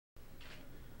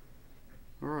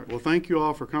All right. Well, thank you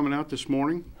all for coming out this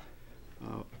morning.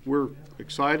 We're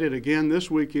excited again this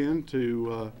weekend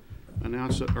to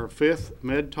announce our 5th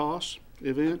MedToss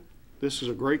event. This is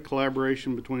a great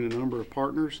collaboration between a number of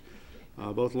partners,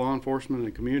 both law enforcement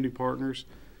and community partners.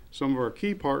 Some of our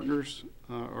key partners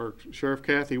are Sheriff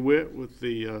Kathy Witt with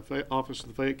the Office of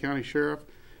the Fayette County Sheriff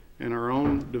and our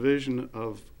own Division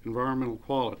of Environmental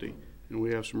Quality. And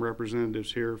we have some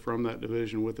representatives here from that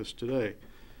division with us today.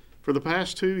 For the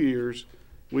past 2 years,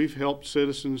 we've helped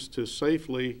citizens to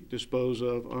safely dispose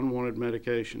of unwanted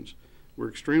medications. We're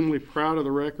extremely proud of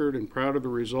the record and proud of the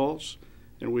results,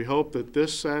 and we hope that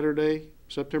this Saturday,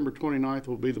 September 29th,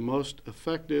 will be the most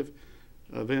effective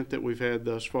event that we've had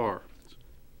thus far.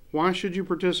 Why should you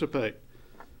participate?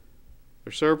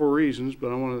 There's several reasons,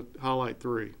 but I want to highlight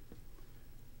 3.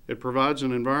 It provides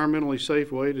an environmentally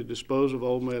safe way to dispose of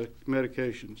old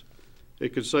medications.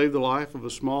 It could save the life of a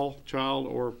small child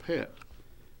or a pet.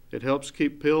 It helps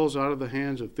keep pills out of the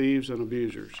hands of thieves and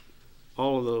abusers.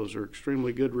 All of those are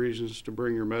extremely good reasons to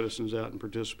bring your medicines out and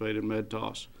participate in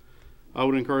MedToss. I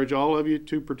would encourage all of you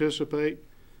to participate.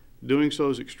 Doing so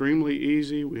is extremely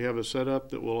easy. We have a setup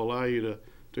that will allow you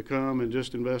to come and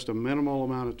just invest a minimal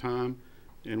amount of time,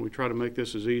 and we try to make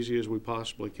this as easy as we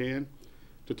possibly can.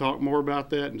 To talk more about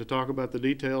that and to talk about the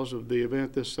details of the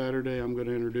event this Saturday, I'm going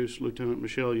to introduce Lieutenant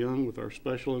Michelle Young with our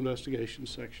Special Investigations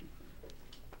Section.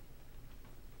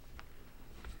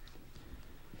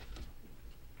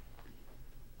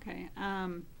 Okay,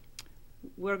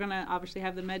 we're going to obviously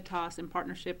have the MedToss in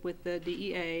partnership with the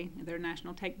DEA, their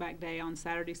National Take Back Day on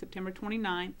Saturday, September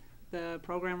 29th. The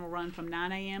program will run from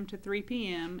 9 a.m. to 3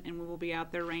 p.m. and we will be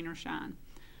out there rain or shine.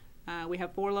 We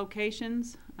have 4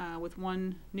 locations with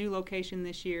 1 new location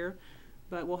this year,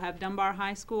 but we'll have Dunbar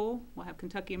High School, we'll have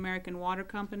Kentucky American Water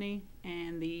Company,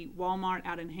 and the Walmart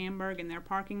out in Hamburg in their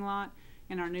parking lot,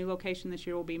 and our new location this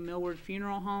year will be Millward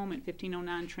Funeral Home at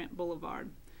 1509 Trent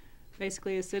Boulevard.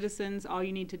 Basically, as citizens, all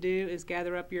you need to do is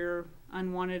gather up your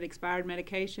unwanted expired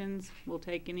medications. We'll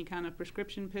take any kind of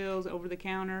prescription pills,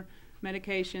 over-the-counter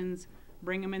medications,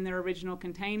 bring them in their original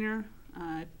container.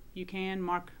 If you can,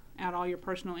 mark out all your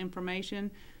personal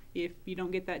information. If you don't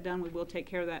get that done, we will take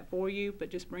care of that for you, but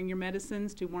just bring your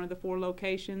medicines to one of the 4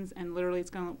 locations, and literally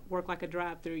it's going to work like a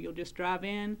drive-through. You'll just drive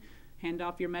in, hand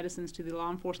off your medicines to the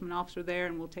law enforcement officer there,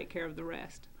 and we'll take care of the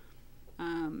rest.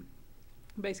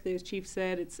 Basically, as Chief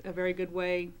said, it's a very good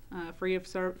way, free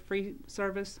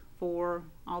service for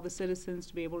all the citizens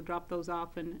to be able to drop those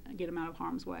off and get them out of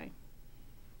harm's way.